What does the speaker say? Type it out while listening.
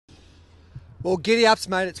Well, Giddy Up's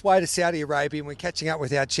made its way to Saudi Arabia, and we're catching up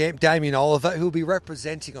with our champ, Damien Oliver, who will be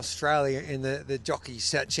representing Australia in the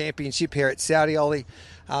Jockeys Championship here at Saudi. Ollie,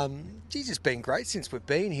 geez, it's been great since we've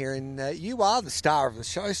been here, and you are the star of the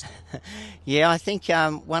show. Yeah, I think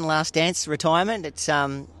one last dance retirement. It's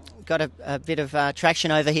got a bit of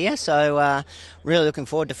traction over here, so really looking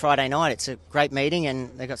forward to Friday night. It's a great meeting,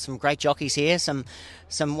 and they've got some great jockeys here. Some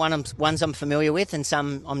ones I'm familiar with, and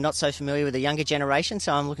some I'm not so familiar with the younger generation.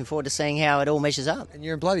 So I'm looking forward to seeing how it all measures up. And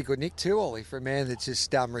you're in bloody good nick too, Ollie, for a man that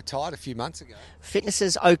just retired a few months ago. Fitness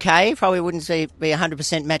is okay. Probably wouldn't be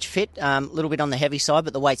 100% match fit. A little bit on the heavy side,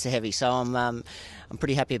 but the weights are heavy, so I'm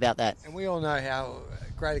pretty happy about that. And we all know how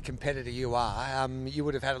great a competitor you are. You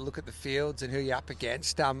would have had a look at the fields and who you're up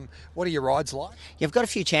against. What are your rides like? You've got a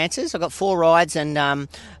few chances. I've got 4 rides, and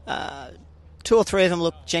 2 or 3 of them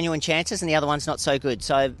look genuine chances, and the other one's not so good.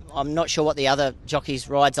 So I'm not sure what the other jockeys'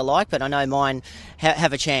 rides are like, but I know mine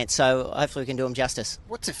have a chance. So hopefully we can do them justice.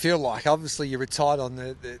 What's it feel like? Obviously you retired on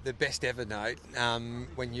the best ever note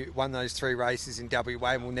when you won those 3 races in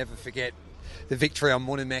WA, and we'll never forget the victory on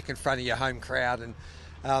Moonamek in front of your home crowd. And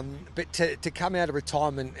but to come out of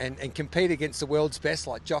retirement and compete against the world's best,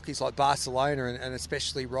 like jockeys like Barcelona and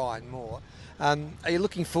especially Ryan Moore, are you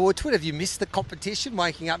looking forward to it? Have you missed the competition,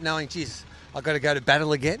 waking up knowing, geez, I've got to go to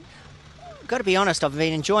battle again? Got to be honest, I've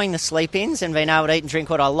been enjoying the sleep-ins and being able to eat and drink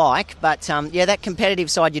what I like, but yeah, that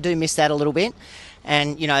competitive side, you do miss that a little bit.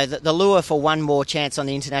 And, you know, the lure for one more chance on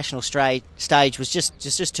the international stage was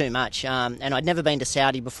just too much. And I'd never been to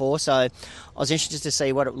Saudi before, so I was interested to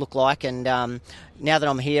see what it looked like. And now that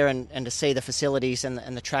I'm here and to see the facilities and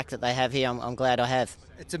the track that they have here, I'm glad I have.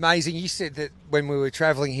 It's amazing. You said that when we were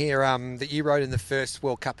travelling here that you rode in the first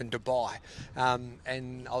World Cup in Dubai.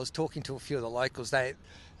 And I was talking to a few of the locals. They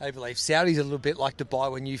believe Saudi's a little bit like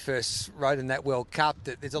Dubai when you first rode in that World Cup,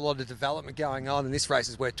 that there's a lot of development going on, and this race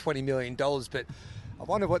is worth $20 million. But I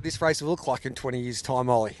wonder what this race will look like in 20 years' time,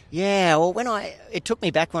 Ollie. Yeah, well, it took me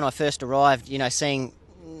back when I first arrived, you know, seeing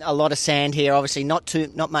a lot of sand here, obviously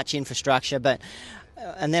not much infrastructure, but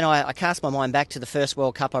and then I cast my mind back to the first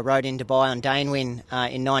World Cup I rode in Dubai on Damien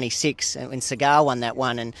in '96 when Cigar won that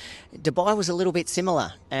one, and Dubai was a little bit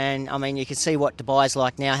similar. And I mean, you can see what Dubai's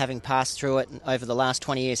like now, having passed through it over the last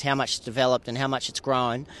 20 years, how much it's developed and how much it's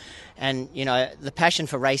grown. And, you know, the passion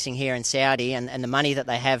for racing here in Saudi and the money that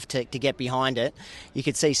they have to get behind it, you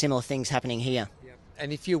could see similar things happening here. Yep.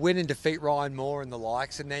 And if you win and defeat Ryan Moore and the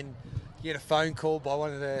likes, and then you get a phone call by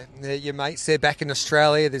one of your mates there back in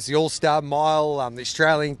Australia, there's the All-Star Mile, the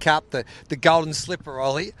Australian Cup, the Golden Slipper,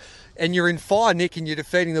 Ollie, and you're in fire, Nick, and you're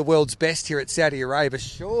defeating the world's best here at Saudi Arabia.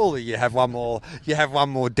 Surely you have one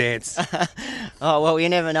more dance. Oh, well, you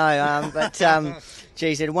never know. But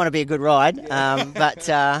geez, it'd want to be a good ride, and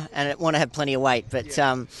it want to have plenty of weight. But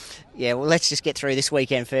yeah, well, let's just get through this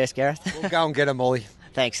weekend first, Gareth. We'll go and get them, Ollie.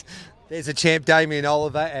 Thanks. There's a champ, Damien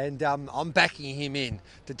Oliver, and I'm backing him in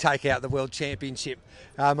to take out the World Championship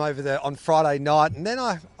on Friday night. And then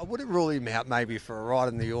I wouldn't rule him out maybe for a ride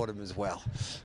in the autumn as well.